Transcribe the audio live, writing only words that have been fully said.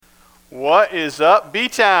What is up,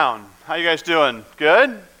 B-Town? How you guys doing? Good?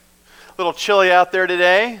 A little chilly out there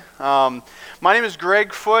today. My name is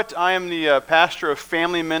Greg Foote. I am the pastor of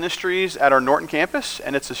Family Ministries at our Norton campus,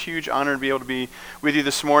 and it's a huge honor to be able to be with you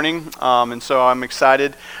this morning, and so I'm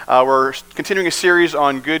excited. We're continuing a series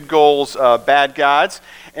on good goals, bad gods,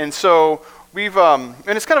 and so we've, and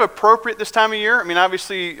it's kind of appropriate this time of year. I mean,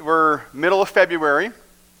 obviously, we're middle of February.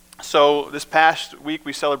 So this past week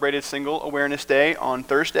we celebrated Single Awareness Day on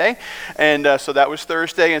Thursday, and so that was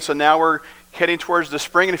Thursday, and so now we're heading towards the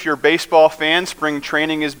spring, and if you're a baseball fan, spring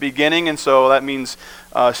training is beginning, and so that means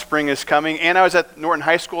spring is coming. And I was at Norton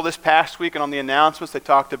High School this past week, and on the announcements they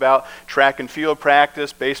talked about track and field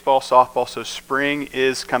practice, baseball, softball, so spring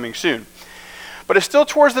is coming soon. But it's still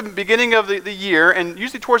towards the beginning of the year, and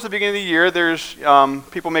usually towards the beginning of the year there's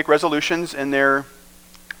people make resolutions in their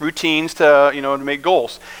routines to make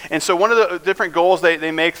goals. And so one of the different goals they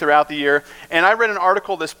make throughout the year, and I read an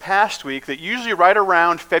article this past week that usually right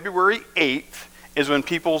around February 8th is when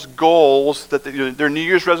people's goals, that their New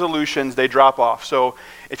Year's resolutions, they drop off. So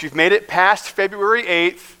if you've made it past February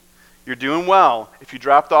 8th, you're doing well. If you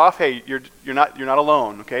dropped off, hey, you're not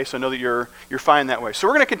alone, okay? So know that you're fine that way. So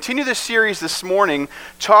we're going to continue this series this morning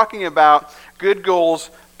talking about good goals,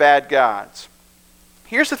 bad gods.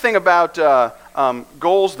 Here's the thing about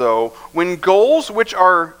goals, though. When goals which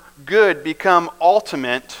are good become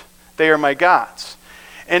ultimate, they are my gods.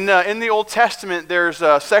 And in the Old Testament, there's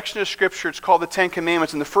a section of Scripture, it's called the Ten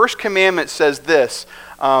Commandments, and the first commandment says this,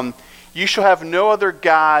 you shall have no other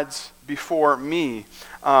gods before me.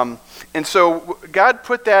 And so God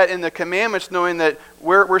put that in the commandments knowing that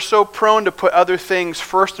we're so prone to put other things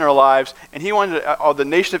first in our lives, and he wanted the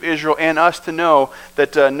nation of Israel and us to know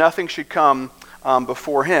that nothing should come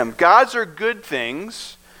before him. Gods are good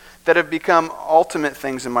things that have become ultimate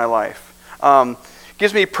things in my life.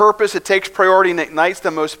 Gives me purpose, it takes priority, and ignites the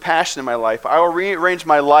most passion in my life. I will rearrange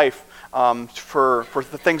my life for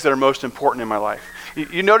the things that are most important in my life.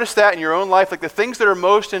 You notice that in your own life, like the things that are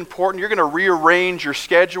most important, you're going to rearrange your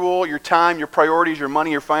schedule, your time, your priorities, your money,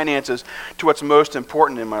 your finances to what's most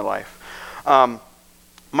important in my life.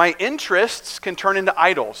 My interests can turn into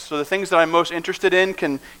idols. So the things that I'm most interested in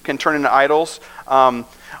can turn into idols.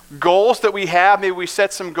 Goals that we have, maybe we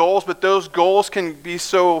set some goals, but those goals can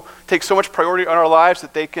take so much priority on our lives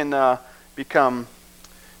that they can become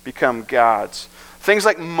gods. Things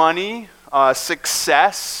like money,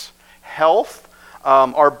 success, health,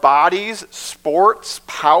 our bodies, sports,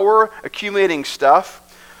 power, accumulating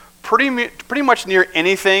stuff, pretty much near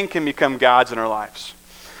anything can become gods in our lives.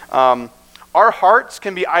 Our hearts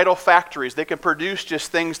can be idol factories. They can produce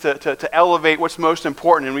just things to elevate what's most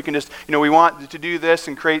important. And we can just, we want to do this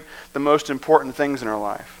and create the most important things in our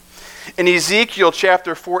life. In Ezekiel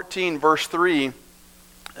chapter 14, verse 3,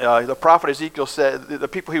 the prophet Ezekiel said, the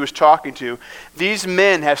people he was talking to, these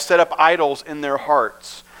men have set up idols in their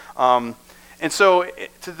hearts. And so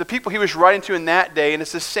to the people he was writing to in that day, and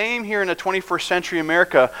it's the same here in the 21st century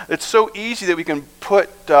America, it's so easy that we can put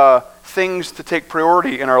things to take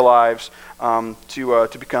priority in our lives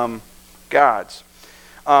to become gods.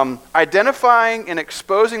 Identifying and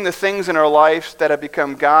exposing the things in our lives that have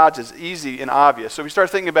become gods is easy and obvious. So if we start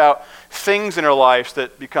thinking about things in our lives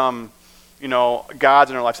that become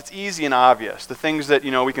gods in our lives, it's easy and obvious. The things that,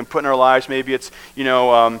 we can put in our lives, maybe it's,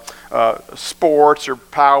 sports or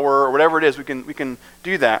power or whatever it is, we can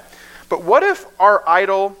do that. But what if our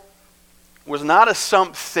idol was not a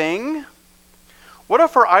something? What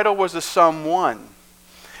if our idol was a someone?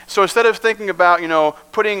 So instead of thinking about,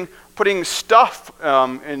 putting stuff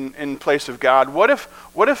in place of God, what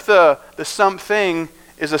if the something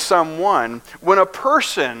is a someone? When a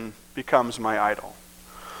person becomes my idol.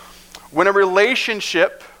 When a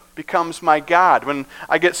relationship becomes my God, when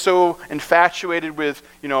I get so infatuated with,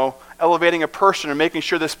 elevating a person or making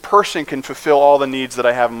sure this person can fulfill all the needs that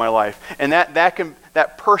I have in my life, and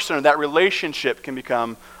that person or that relationship can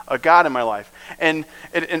become a God in my life, and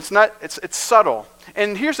it's subtle.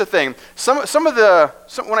 And here's the thing: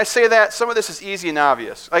 when I say that, some of this is easy and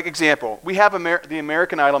obvious. Like example, we have the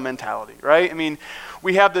American Idol mentality, right? I mean,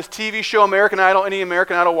 we have this TV show American Idol. Any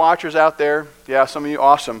American Idol watchers out there? Yeah, some of you,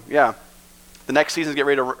 awesome. Yeah. The next season's get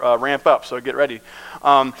ready to ramp up, so get ready.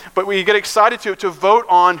 But we get excited to vote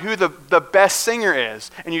on who the best singer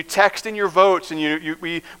is, and you text in your votes, and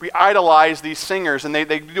we idolize these singers, and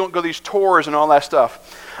they don't go these tours and all that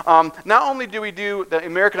stuff. Not only do we do the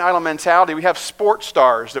American Idol mentality, we have sports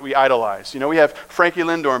stars that we idolize. We have Frankie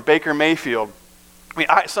Lindor and Baker Mayfield. We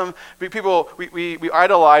idolize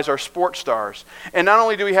our sports stars. And not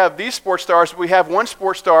only do we have these sports stars, but we have one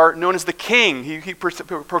sports star known as the King. He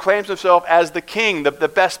proclaims himself as the King, the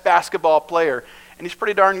best basketball player and he's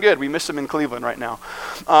pretty darn good. We miss him in Cleveland right now.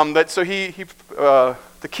 But so the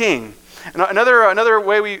king. And another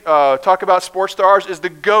way we talk about sports stars is the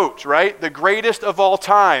GOAT, right? The greatest of all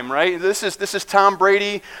time, right? This is Tom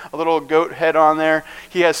Brady, a little goat head on there.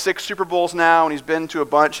 He has 6 Super Bowls now, and he's been to a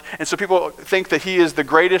bunch. And so people think that he is the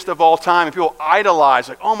greatest of all time, and people idolize,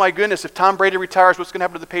 like, oh my goodness, if Tom Brady retires, what's going to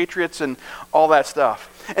happen to the Patriots and all that stuff.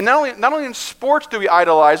 And not only in sports do we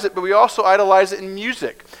idolize it, but we also idolize it in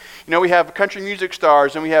music. You know, we have country music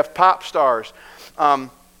stars, and we have pop stars.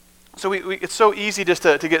 So it's so easy just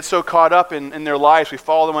to get so caught up in their lives. We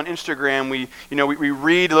follow them on Instagram. We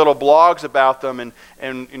read little blogs about them, and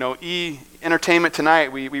Entertainment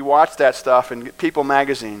Tonight. We watch that stuff, and People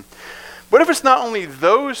Magazine. What if it's not only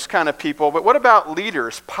those kind of people, but what about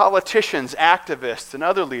leaders, politicians, activists, and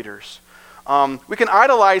other leaders? We can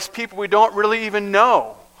idolize people we don't really even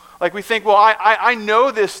know. Like we think, well, I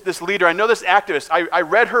know this leader, I know this activist. I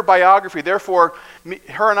read her biography, therefore,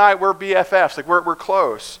 her and I, we're BFFs. Like we're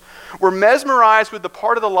close. We're mesmerized with the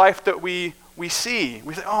part of the life that we see.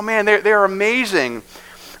 We say, oh man, they're amazing.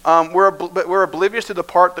 But we're oblivious to the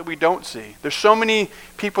part that we don't see. There's so many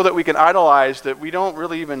people that we can idolize that we don't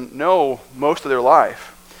really even know most of their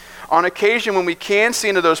life. On occasion, when we can see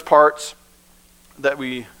into those parts that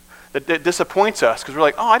disappoints us, because we're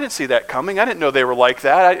like, oh, I didn't see that coming. I didn't know they were like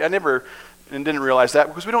that. I never didn't realize that,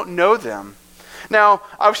 because we don't know them. Now,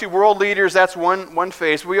 obviously, world leaders, that's one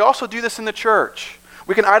phase. But we also do this in the church.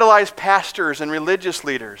 We can idolize pastors and religious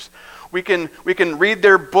leaders. We can read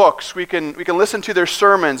their books. We can listen to their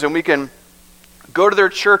sermons, and we can go to their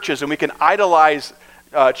churches, and we can idolize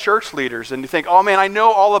church leaders. And you think, oh man, I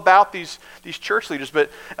know all about these church leaders. But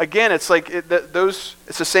again, it's like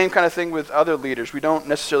it's the same kind of thing with other leaders. We don't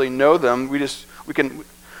necessarily know them.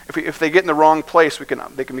 If they get in the wrong place,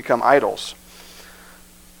 they can become idols.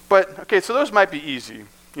 But okay, so those might be easy,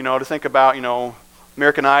 to think about,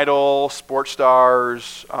 American Idol, sports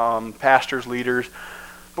stars, pastors, leaders.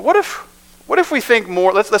 But what if we think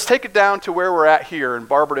more? Let's take it down to where we're at here in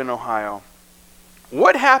Barberton, Ohio.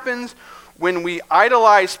 What happens when we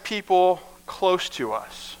idolize people close to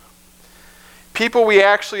us? People we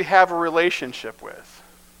actually have a relationship with.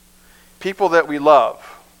 People that we love,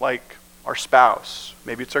 like our spouse.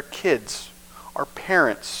 Maybe it's our kids, our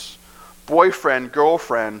parents, boyfriend,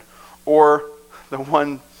 girlfriend, or the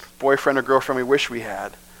one boyfriend or girlfriend we wish we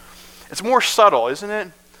had. It's more subtle, isn't it?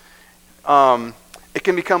 It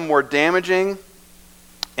can become more damaging,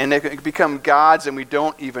 and it can become gods, and we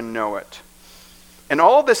don't even know it. And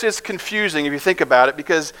all of this is confusing if you think about it,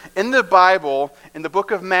 because in the Bible, in the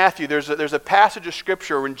book of Matthew, there's a passage of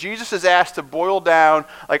scripture when Jesus is asked to boil down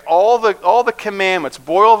like all the commandments,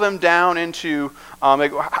 boil them down into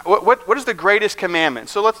what is the greatest commandment?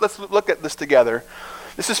 So let's look at this together.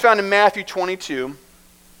 This is found in Matthew 22,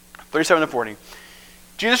 37 to 40.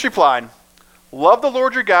 Jesus replied, "Love the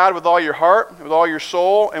Lord your God with all your heart, with all your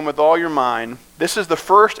soul, and with all your mind. This is the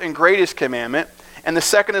first and greatest commandment, and the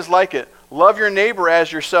second is like it. Love your neighbor as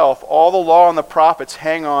yourself. All the law and the prophets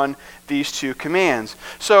hang on these 2 commands."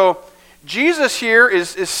 So Jesus here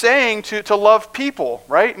is saying to love people,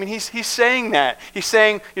 right? I mean, he's saying that. He's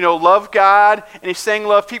saying, love God, and he's saying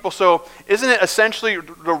love people. So isn't it essentially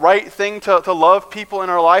the right thing to love people in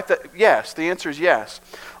our life? Yes, the answer is yes.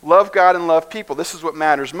 Love God and love people. This is what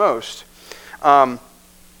matters most.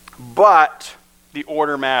 But the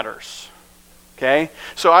order matters. Okay?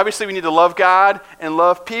 So obviously we need to love God and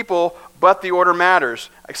love people, but the order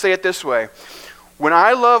matters. I say it this way. When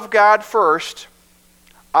I love God first,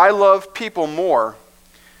 I love people more.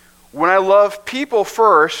 When I love people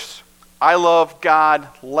first, I love God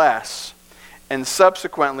less. And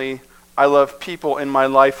subsequently, I love people in my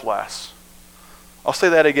life less. I'll say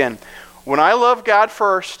that again. When I love God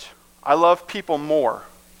first, I love people more.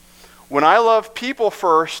 When I love people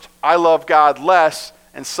first, I love God less,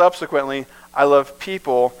 and subsequently, I love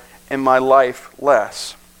people in my life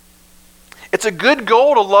less. It's a good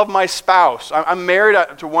goal to love my spouse. I'm married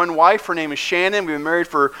to one wife. Her name is Shannon. We've been married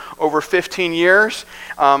for over 15 years,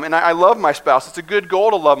 and I love my spouse. It's a good goal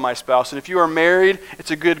to love my spouse, and if you are married,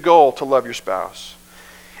 it's a good goal to love your spouse.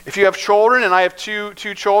 If you have children, and I have two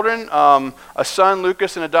children, a son,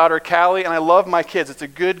 Lucas, and a daughter, Callie, and I love my kids, it's a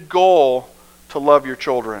good goal to love your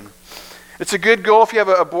children. It's a good goal if you have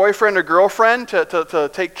a boyfriend or girlfriend to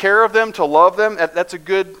take care of them, to love them. That's a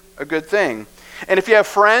good thing. And if you have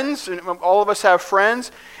friends, and all of us have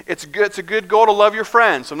friends, it's a good goal to love your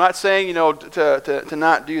friends. So I'm not saying to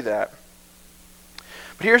not do that.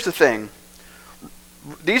 But here's the thing.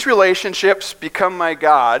 These relationships become my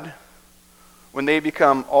God when they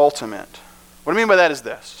become ultimate. What I mean by that is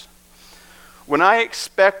this. when I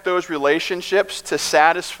expect those relationships to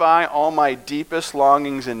satisfy all my deepest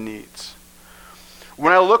longings and needs.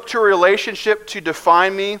 When I look to a relationship to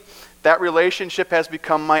define me, that relationship has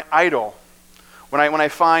become my idol. When I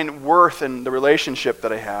find worth in the relationship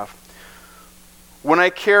that I have. When I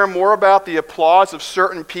care more about the applause of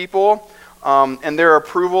certain people and their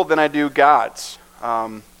approval than I do God's,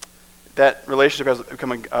 that relationship has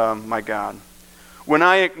become my God. When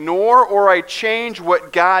I ignore or I change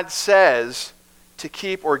what God says to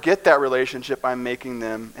keep or get that relationship, I'm making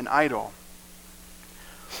them an idol.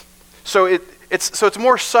 So it's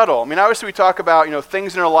more subtle. I mean, obviously we talk about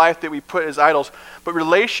things in our life that we put as idols, but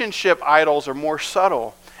relationship idols are more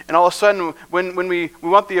subtle. And all of a sudden, when we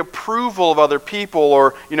want the approval of other people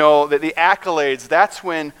or the accolades, that's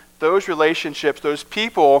when those relationships, those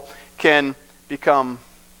people can become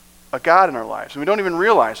a god in our lives, and we don't even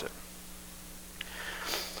realize it.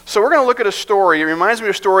 So we're going to look at a story. It reminds me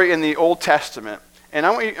of a story in the Old Testament. And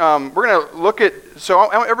we're going to look at, so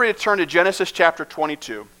I want everybody to turn to Genesis chapter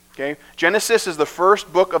 22. Okay? Genesis is the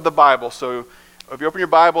first book of the Bible. So if you open your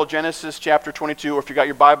Bible, Genesis chapter 22, or if you got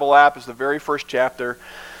your Bible app, it's the very first chapter.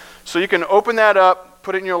 So you can open that up,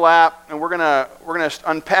 put it in your lap, and we're going to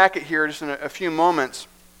unpack it here just in a few moments.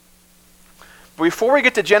 But before we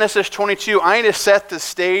get to Genesis 22, I need to set the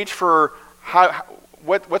stage for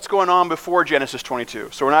what's going on before Genesis 22.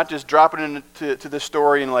 So we're not just dropping into this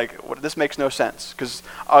story and this makes no sense. Because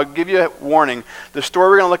I'll give you a warning. The story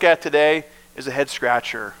we're going to look at today is a head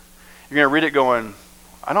scratcher. You're going to read it going,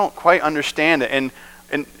 I don't quite understand it. And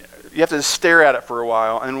you have to stare at it for a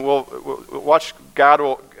while, and we'll watch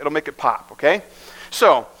it'll make it pop, okay?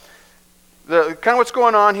 So, kind of what's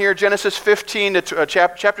going on here, Genesis 15 to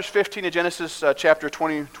chapters 15 to Genesis chapter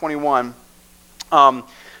 21.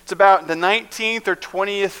 It's about the 19th or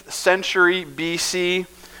 20th century BC,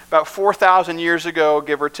 about 4,000 years ago,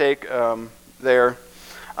 give or take, there.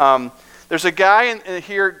 There's a guy in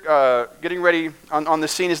here getting ready on the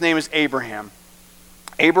scene. His name is Abraham.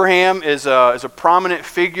 Abraham is a prominent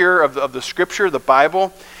figure of the Scripture, the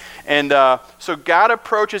Bible. And so God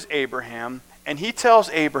approaches Abraham, and he tells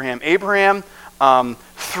Abraham,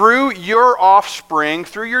 through your offspring,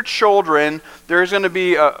 through your children, there's going to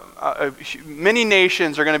be many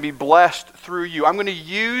nations are going to be blessed through you. I'm going to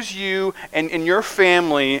use you and your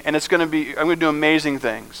family, and I'm going to do amazing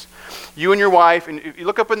things. You and your wife, and if you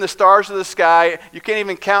look up in the stars of the sky, you can't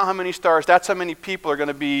even count how many stars. That's how many people are going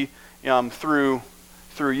to be through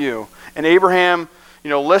you. And Abraham,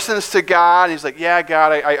 listens to God. And he's like, yeah,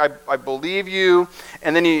 God, I believe you.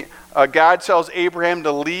 And then God tells Abraham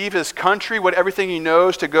to leave his country, everything he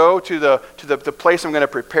knows, to go to the place I'm going to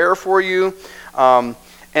prepare for you.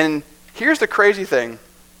 And here's the crazy thing.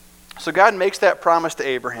 So God makes that promise to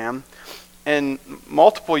Abraham, and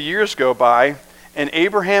multiple years go by, and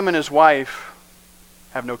Abraham and his wife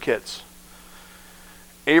have no kids.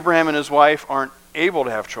 Abraham and his wife aren't able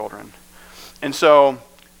to have children. And so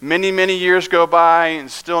many, many years go by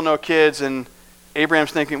and still no kids, and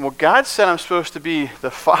Abraham's thinking, well, God said I'm supposed to be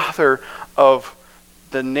the father of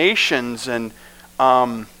the nations, and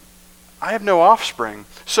I have no offspring.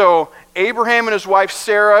 So Abraham and his wife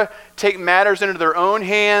Sarah take matters into their own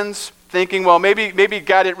hands, thinking, well, maybe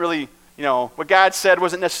God didn't really, what God said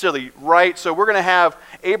wasn't necessarily right, so we're going to have,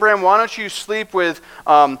 Abraham, why don't you sleep with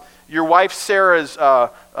your wife Sarah's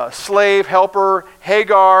slave, helper,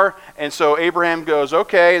 Hagar. And so Abraham goes,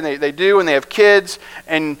 okay, and they do, and they have kids,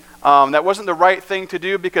 and that wasn't the right thing to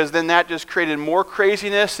do, because then that just created more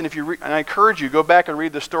craziness. And and I encourage you, go back and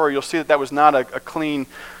read the story. You'll see that was not a clean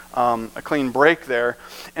break there.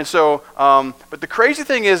 And so, but the crazy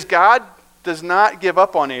thing is, God does not give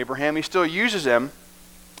up on Abraham. He still uses him.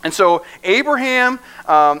 And so Abraham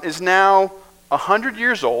is now 100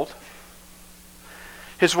 years old.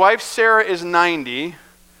 His wife Sarah is 90.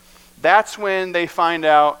 That's when they find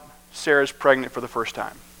out Sarah's pregnant for the first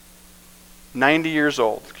time. 90 years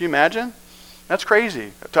old. Can you imagine? That's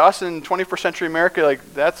crazy. To us in 21st century America,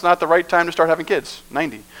 that's not the right time to start having kids.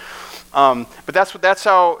 90. But that's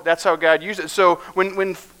how God used it. So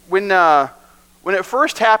when it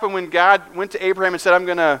first happened, when God went to Abraham and said, I'm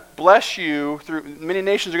going to bless you, through many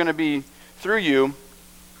nations are going to be through you,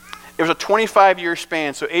 it was a 25-year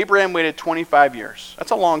span. So Abraham waited 25 years.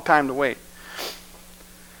 That's a long time to wait.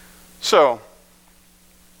 So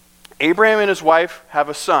Abraham and his wife have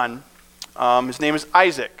a son. His name is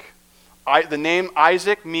Isaac. The name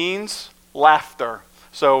Isaac means laughter.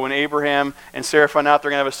 So when Abraham and Sarah find out they're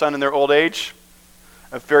going to have a son in their old age,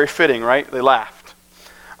 that's very fitting, right? They laughed.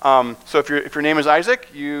 So if your name is Isaac,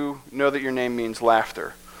 you know that your name means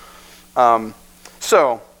laughter.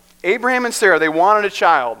 So Abraham and Sarah, they wanted a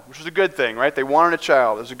child, which was a good thing, right? They wanted a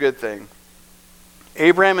child. It was a good thing.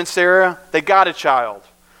 Abraham and Sarah, they got a child,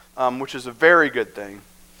 which is a very good thing.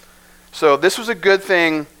 So this was a good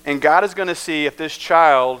thing, and God is going to see if this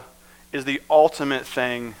child is the ultimate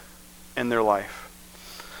thing in their life.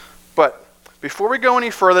 But before we go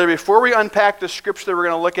any further, before we unpack the scripture that we're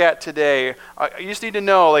going to look at today, you just need to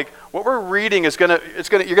know, like, what we're reading is you're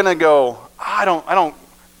gonna go, how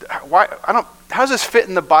does this fit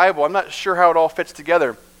in the Bible? I'm not sure how it all fits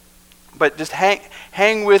together. But just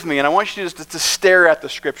hang with me, and I want you to stare at the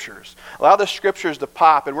scriptures. Allow the scriptures to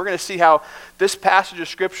pop, and we're going to see how this passage of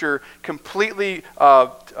scripture completely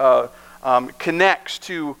connects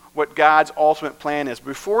to what God's ultimate plan is.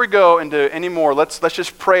 Before we go into any more, let's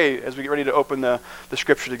just pray as we get ready to open the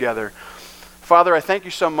scripture together. Father, I thank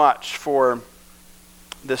you so much for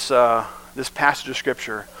this passage of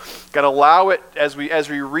scripture. God, allow it as we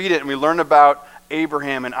read it and we learn about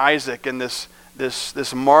Abraham and Isaac and this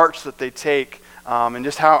march that they take, and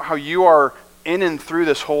just how you are in and through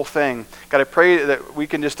this whole thing. God, I pray that we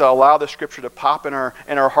can just allow the scripture to pop in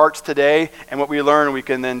our hearts today, and what we learn, we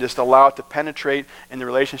can then just allow it to penetrate in the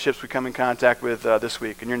relationships we come in contact with this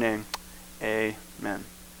week. In your name, amen.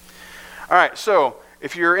 All right, so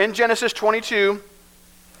if you're in Genesis 22,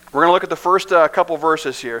 we're going to look at the first couple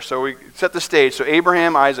verses here. So we set the stage. So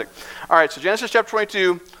Abraham, Isaac. All right, so Genesis chapter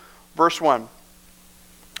 22, verse 1.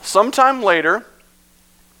 Sometime later,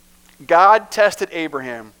 God tested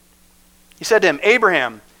Abraham. He said to him,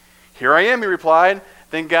 "Abraham." "Here I am," he replied.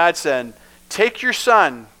 Then God said, "Take your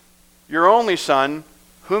son, your only son,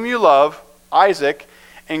 whom you love, Isaac,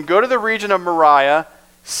 and go to the region of Moriah,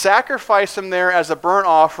 sacrifice him there as a burnt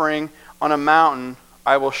offering on a mountain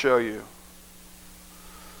I will show you."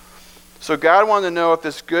 So God wanted to know if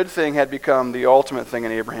this good thing had become the ultimate thing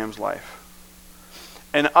in Abraham's life.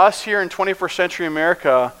 And us here in 21st century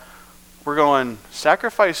America, we're going,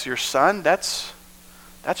 sacrifice your son? That's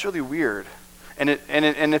really weird. And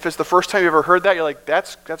if it's the first time you ever heard that, you're like,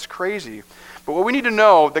 that's crazy. But what we need to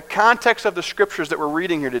know, the context of the scriptures that we're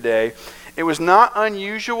reading here today, it was not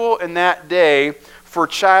unusual in that day for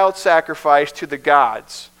child sacrifice to the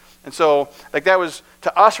gods. And so, like, that was,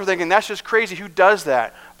 to us, we're thinking, that's just crazy. Who does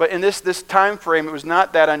that? But in this time frame, it was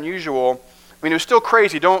not that unusual. I mean, it was still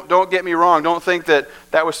crazy. Don't get me wrong. Don't think that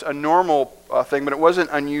was a normal thing, but it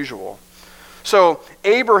wasn't unusual. So,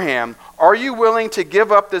 Abraham, are you willing to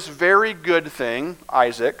give up this very good thing,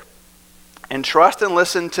 Isaac, and trust and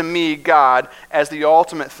listen to me, God, as the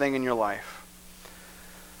ultimate thing in your life?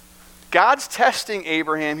 God's testing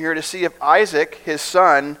Abraham here to see if Isaac, his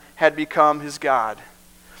son, had become his God.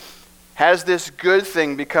 Has this good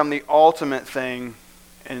thing become the ultimate thing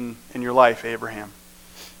in your life, Abraham?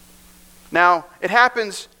 Now, it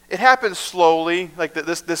happens slowly, like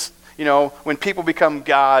this, when people become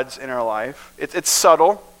gods in our life. It's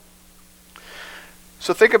subtle.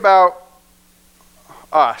 So think about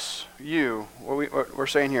us, you, what we're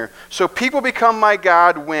saying here. So people become my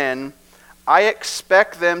God when I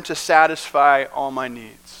expect them to satisfy all my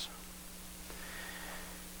needs.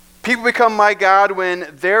 People become my God when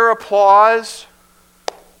their applause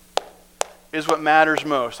is what matters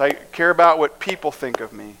most. I care about what people think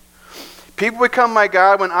of me. People become my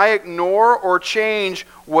God when I ignore or change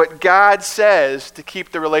what God says to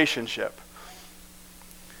keep the relationship.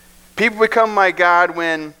 People become my God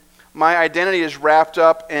when my identity is wrapped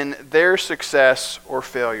up in their success or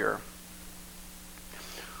failure.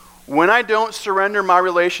 When I don't surrender my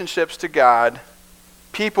relationships to God,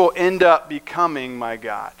 people end up becoming my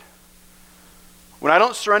God. When I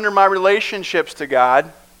don't surrender my relationships to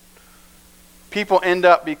God, people end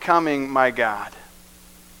up becoming my God.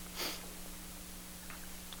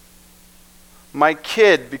 My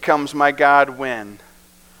kid becomes my God when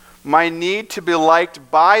my need to be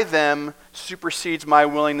liked by them supersedes my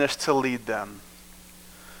willingness to lead them.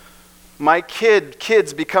 My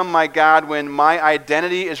kids become my God when my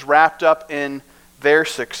identity is wrapped up in their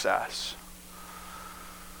success.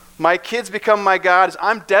 My kids become my God as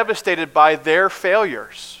I'm devastated by their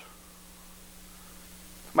failures.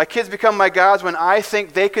 My kids become my gods when I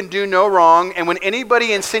think they can do no wrong, and when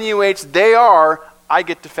anybody insinuates they are, I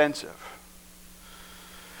get defensive.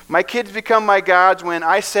 My kids become my gods when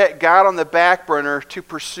I set God on the back burner to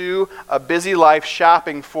pursue a busy life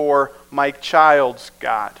shopping for my child's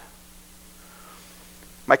God.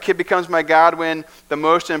 My kid becomes my God when the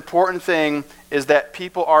most important thing is that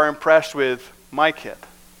people are impressed with my kid.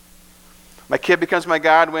 My kid becomes my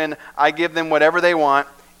God when I give them whatever they want,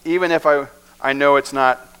 even if I know it's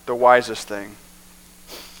not the wisest thing.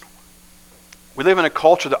 We live in a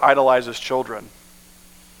culture that idolizes children.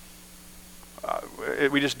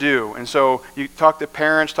 We just do. And so you talk to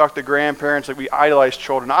parents, talk to grandparents, like we idolize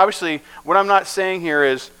children. Obviously, what I'm not saying here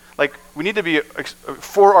is Like, we need to be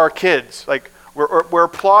for our kids. Like, we're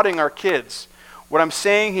applauding our kids. What I'm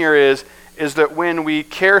saying here is that when we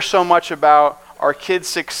care so much about our kids'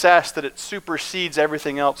 success that it supersedes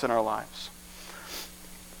everything else in our lives.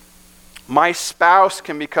 My spouse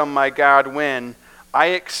can become my God when I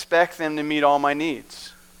expect them to meet all my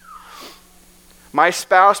needs. My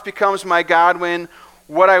spouse becomes my God when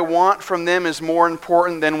what I want from them is more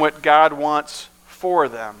important than what God wants for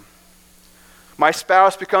them. My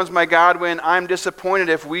spouse becomes my God when I'm disappointed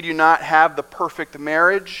if we do not have the perfect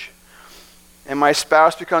marriage. And my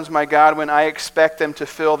spouse becomes my God when I expect them to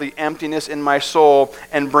fill the emptiness in my soul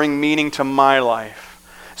and bring meaning to my life.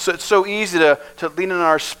 So it's so easy to lean on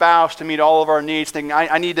our spouse to meet all of our needs, thinking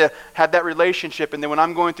I need to have that relationship, and then when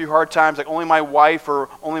I'm going through hard times, like only my wife or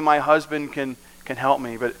only my husband can help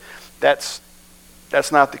me. But that's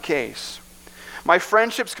not the case. My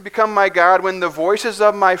friendships can become my God when the voices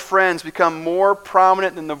of my friends become more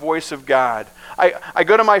prominent than the voice of God. I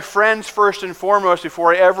go to my friends first and foremost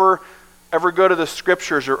before I ever go to the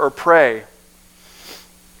scriptures or pray.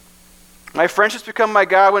 My friendships become my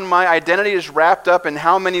God when my identity is wrapped up in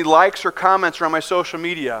how many likes or comments are on my social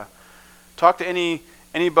media. Talk to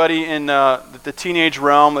anybody in the teenage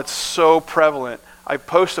realm that's so prevalent. I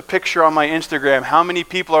post a picture on my Instagram. How many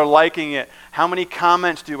people are liking it? How many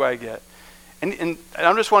comments do I get? And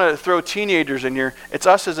I just want to throw teenagers in here. It's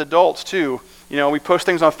us as adults too. You know, we post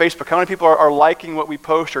things on Facebook. How many people are liking what we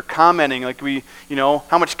post or commenting? Like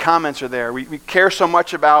how much comments are there? We care so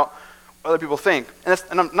much about what other people think.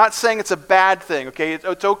 And I'm not saying it's a bad thing, okay?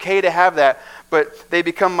 It's okay to have that. But they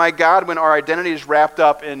become my God when our identity is wrapped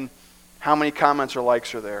up in how many comments or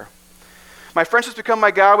likes are there. My friendships become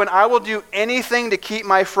my God when I will do anything to keep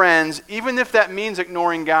my friends, even if that means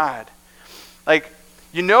ignoring God. Like,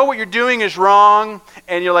 you know what you're doing is wrong,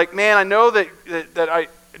 and you're like, man, I know that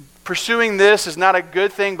pursuing this is not a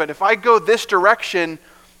good thing, but if I go this direction,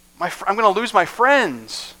 I'm going to lose my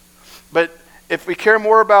friends. But if we care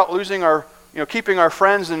more about keeping our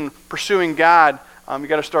friends and pursuing God, you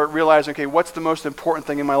got to start realizing, okay, what's the most important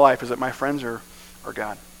thing in my life? Is it my friends or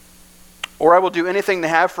God? Or I will do anything to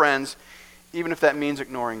have friends, even if that means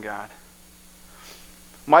ignoring God.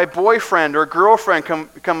 My boyfriend or girlfriend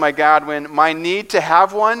become my God when my need to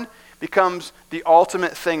have one becomes the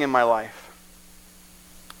ultimate thing in my life.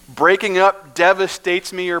 Breaking up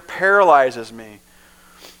devastates me or paralyzes me.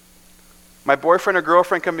 My boyfriend or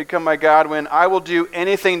girlfriend can become my God when I will do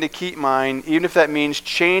anything to keep mine, even if that means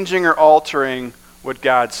changing or altering what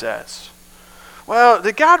God says. Well,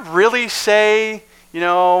 did God really say,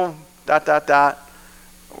 What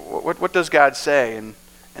does God say?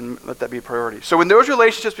 And let that be a priority. So when those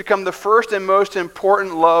relationships become the first and most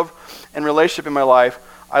important love and relationship in my life,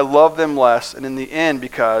 I love them less. And in the end,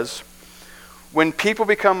 because when people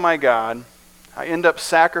become my God, I end up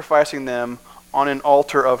sacrificing them on an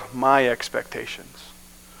altar of my expectations.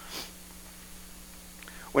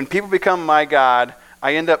 When people become my God,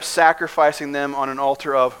 I end up sacrificing them on an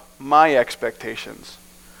altar of my expectations.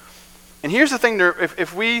 And here's the thing,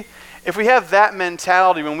 if we have that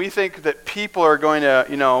mentality, when we think that people are going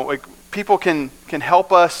to, people can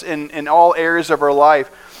help us in all areas of our life,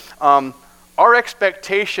 our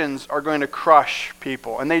expectations are going to crush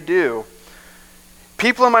people, and they do.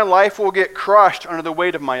 People in my life will get crushed under the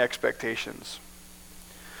weight of my expectations.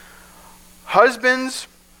 Husbands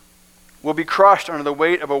will be crushed under the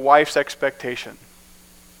weight of a wife's expectation,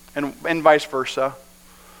 and vice versa.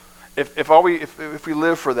 If we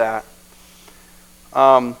live for that.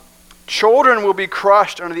 Children will be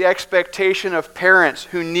crushed under the expectation of parents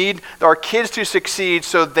who need our kids to succeed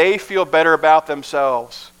so they feel better about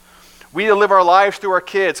themselves. We need to live our lives through our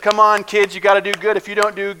kids. Come on, kids, you got to do good. If you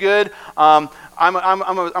don't do good, I'm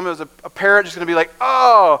as a parent just going to be like,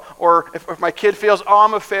 oh, or if my kid fails, oh,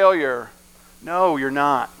 I'm a failure. No, you're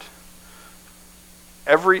not.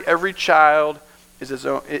 Every child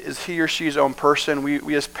is he or she's own person.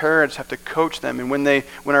 We as parents have to coach them, and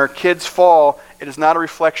when our kids fall, it is not a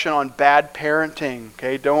reflection on bad parenting.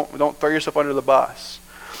 Okay, don't throw yourself under the bus,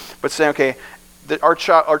 but say, okay,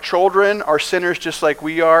 our children are sinners just like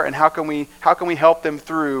we are, and how can we help them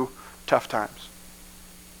through tough times?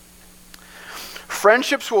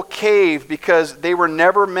 Friendships will cave because they were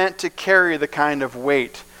never meant to carry the kind of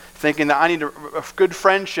weight. Thinking that I need good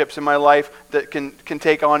friendships in my life that can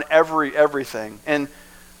take on everything. And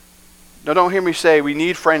now don't hear me say we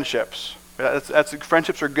need friendships.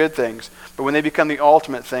 Friendships are good things. But when they become the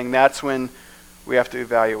ultimate thing, that's when we have to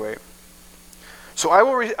evaluate. So I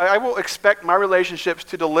will expect my relationships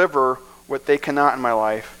to deliver what they cannot in my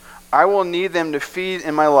life. I will need them to feed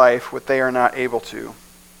in my life what they are not able to.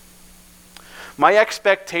 My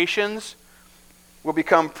expectations will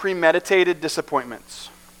become premeditated disappointments.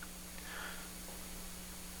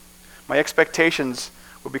 My expectations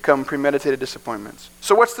will become premeditated disappointments.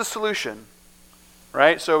 So what's the solution?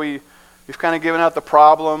 Right? So we've kind of given out the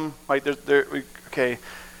problem. Like we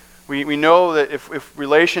know that if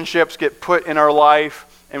relationships get put in our life,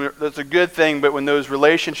 and that's a good thing, but when those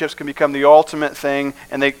relationships can become the ultimate thing,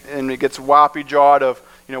 and it gets whoppy-jawed of,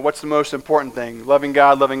 what's the most important thing? Loving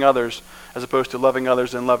God, loving others, as opposed to loving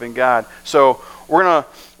others and loving God. So we're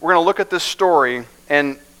gonna look at this story,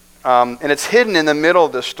 and it's hidden in the middle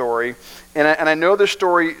of this story, and I know this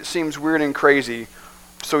story seems weird and crazy,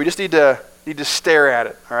 so we just need to stare at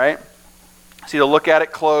it. All right, so you need to look at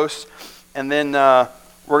it close, and then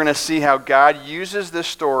we're gonna see how God uses this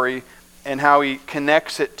story and how He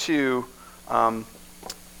connects it to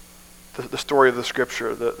the story of the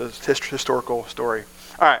Scripture, the historical story.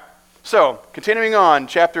 All right, so continuing on,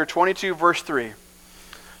 chapter 22, verse 3.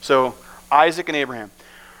 So Isaac and Abraham.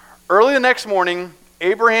 Early the next morning,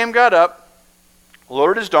 Abraham got up,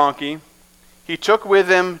 loaded his donkey. He took with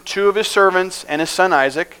him 2 of his servants and his son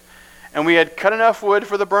Isaac, and we had cut enough wood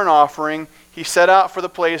for the burnt offering. He set out for the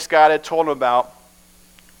place God had told him about.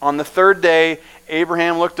 On the 3rd day,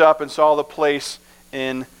 Abraham looked up and saw the place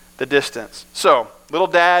in the distance. So, little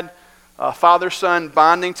dad, father-son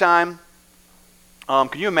bonding time.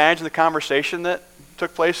 Can you imagine the conversation that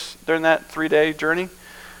took place during that 3-day journey?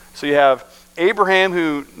 So you have Abraham,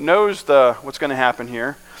 who knows what's going to happen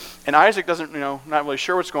here, and Isaac doesn't, not really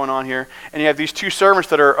sure what's going on here. And you have these 2 servants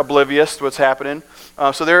that are oblivious to what's happening.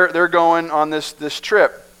 So they're going on this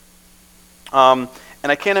trip. And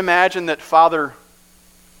I can't imagine that Father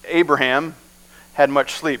Abraham had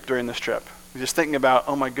much sleep during this trip. He's just thinking about,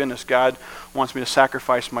 oh my goodness, God wants me to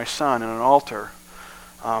sacrifice my son on an altar.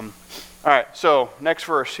 All right, so next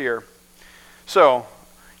verse here. So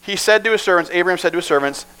he said to his servants, Abraham said to his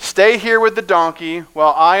servants, "Stay here with the donkey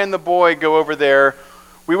while I and the boy go over there.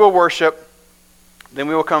 We will worship, then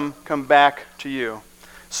we will come back to you."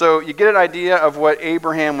 So you get an idea of what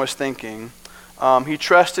Abraham was thinking. He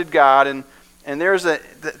trusted God, and there's a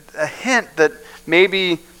hint that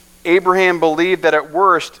maybe Abraham believed that at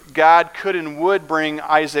worst, God could and would bring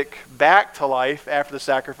Isaac back to life after the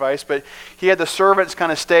sacrifice, but he had the servants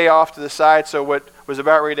kind of stay off to the side, so what was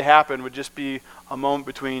about ready to happen would just be a moment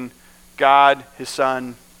between God, his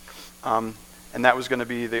son, and that was going to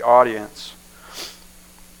be the audience.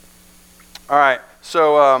 All right,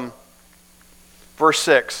 so verse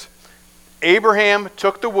 6. Abraham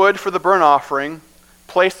took the wood for the burnt offering,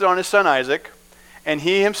 placed it on his son Isaac, and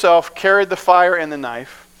he himself carried the fire and the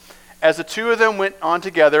knife. As the 2 of them went on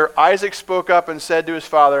together, Isaac spoke up and said to his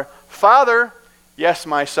father, "Father." "Yes,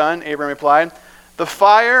 my son," Abraham replied. "The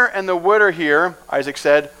fire and the wood are here," Isaac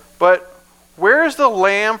said, "but where is the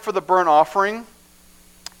lamb for the burnt offering?"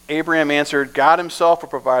 Abraham answered, "God himself will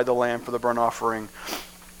provide the lamb for the burnt offering,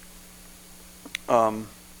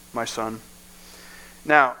 my son."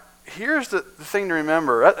 Now, here's the thing to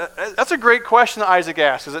remember. That's a great question that Isaac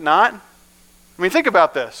asked, is it not? I mean, think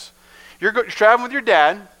about this. You're traveling with your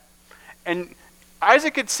dad, and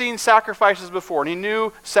Isaac had seen sacrifices before, and he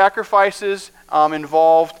knew sacrifices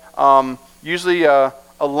involved usually a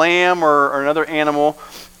lamb or another animal.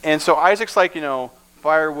 And so Isaac's like,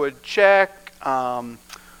 firewood check,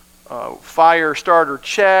 fire starter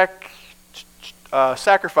check,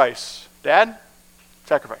 sacrifice. Dad?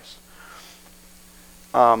 Sacrifice.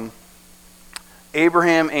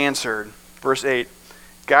 Abraham answered, verse 8,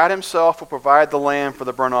 "God himself will provide the lamb for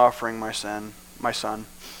the burnt offering, my son.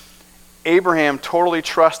 Abraham totally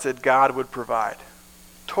trusted God would provide.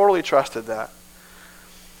 Totally trusted that.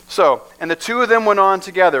 So, and the 2 of them went on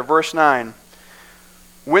together, verse 9.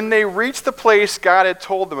 When they reached the place God had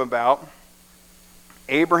told them about,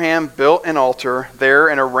 Abraham built an altar there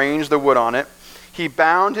and arranged the wood on it. He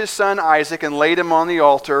bound his son Isaac and laid him on the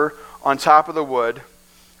altar on top of the wood.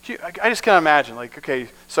 I just can't imagine,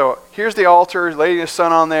 so here's the altar, laying his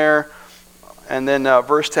son on there. And then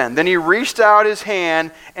verse 10. Then he reached out his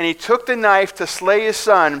hand and he took the knife to slay his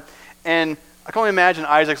son. And I can only imagine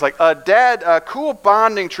Isaac's like, "Dad, cool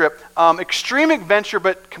bonding trip, extreme adventure,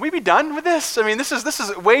 but can we be done with this? I mean, this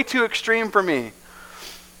is way too extreme for me."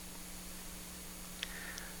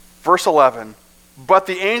 Verse 11. But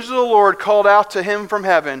the angel of the Lord called out to him from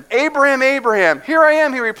heaven, "Abraham, Abraham." "Here I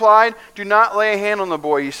am," he replied. "Do not lay a hand on the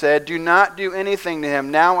boy," he said. "Do not do anything to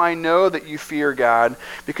him. Now I know that you fear God,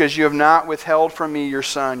 because you have not withheld from me your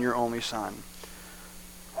son, your only son."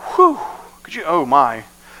 Whew. Oh my. I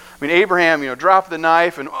mean, Abraham, dropped the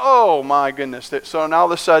knife, and oh my goodness. So now all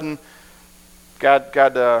of a sudden,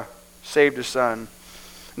 God saved his son.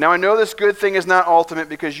 "Now I know this good thing is not ultimate,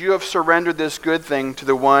 because you have surrendered this good thing to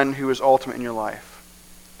the one who is ultimate in your life."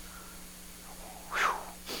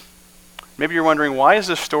 Maybe you're wondering, why is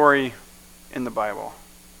this story in the Bible?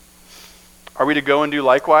 Are we to go and do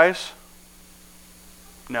likewise?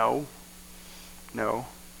 No.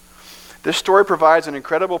 This story provides an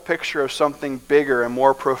incredible picture of something bigger and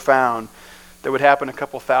more profound that would happen a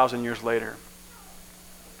couple thousand years later.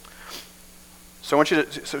 So I want you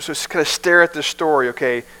to so kind of stare at this story,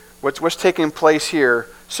 okay? What's taking place here?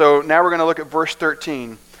 So now we're going to look at verse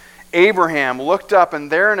 13. Abraham looked up, and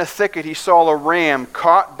there in a thicket he saw a ram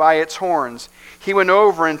caught by its horns. He went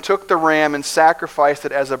over and took the ram and sacrificed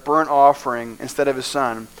it as a burnt offering instead of his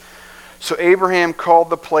son. So Abraham called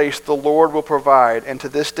the place, "The Lord will provide," and to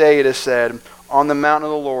this day it is said, "On the mountain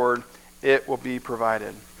of the Lord it will be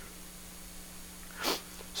provided."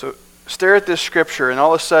 So stare at this scripture, and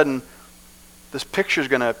all of a sudden this picture is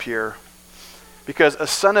going to appear, because a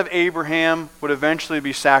son of Abraham would eventually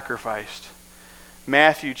be sacrificed.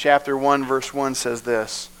 Matthew chapter 1 verse 1 says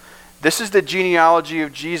this, "This is the genealogy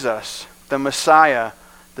of Jesus, the Messiah,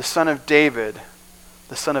 the son of David,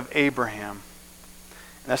 the son of Abraham."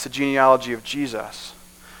 And that's the genealogy of Jesus.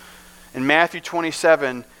 In Matthew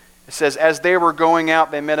 27, it says, "As they were going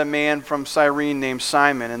out, they met a man from Cyrene named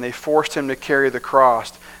Simon, and they forced him to carry the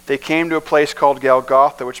cross. They came to a place called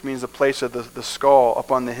Golgotha, which means the place of the skull,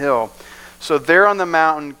 up on the hill. So there on the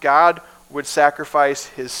mountain, God would sacrifice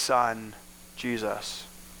his son, Jesus."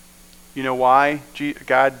 You know why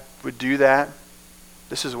God would do that?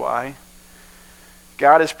 This is why.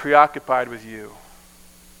 God is preoccupied with you.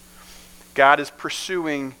 God is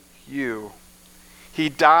pursuing you. He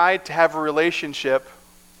died to have a relationship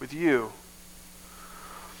with you.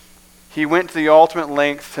 He went to the ultimate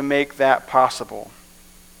length to make that possible.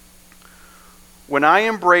 When I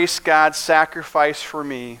embrace God's sacrifice for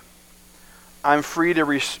me, I'm free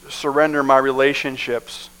to surrender my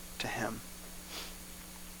relationships to him.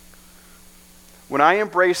 When I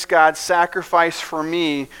embrace God's sacrifice for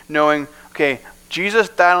me, knowing, okay, Jesus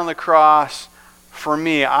died on the cross for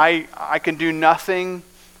me, I can do nothing.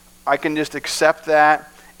 I can just accept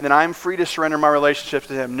that. And then I'm free to surrender my relationships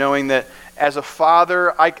to him, knowing that as a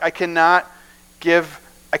father, I cannot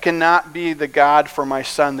be the God for my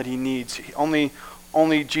son that he needs.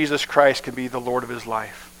 Only Jesus Christ can be the Lord of his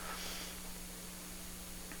life.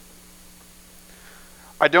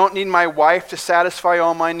 I don't need my wife to satisfy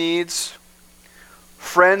all my needs.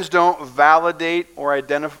 Friends don't validate or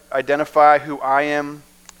identify who I am.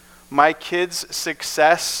 My kids'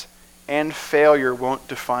 success and failure won't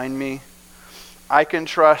define me. I can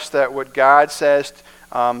trust that what God says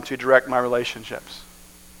to direct my relationships.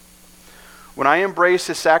 When I embrace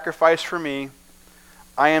his sacrifice for me,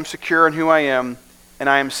 I am secure in who I am, and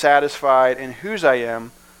I am satisfied in whose I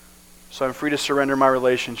am, so I'm free to surrender my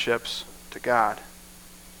relationships to God.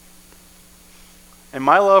 And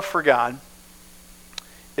my love for God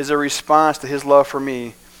is a response to his love for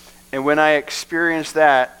me, and when I experience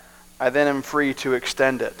that, I then am free to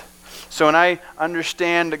extend it. So when I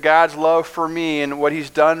understand God's love for me and what he's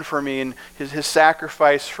done for me and his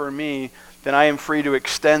sacrifice for me, then I am free to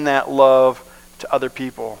extend that love to other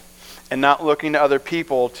people and not looking to other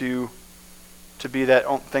people to be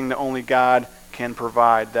that thing that only God can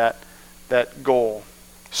provide, that goal.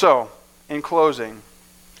 So, in closing,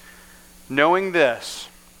 knowing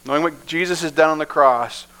what Jesus has done on the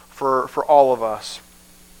cross for all of us,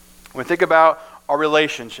 when we think about our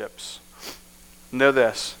relationships, know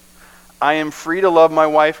this: I am free to love my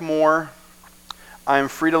wife more, I am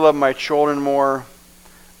free to love my children more,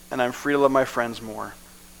 and I'm free to love my friends more.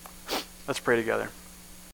 Let's pray together.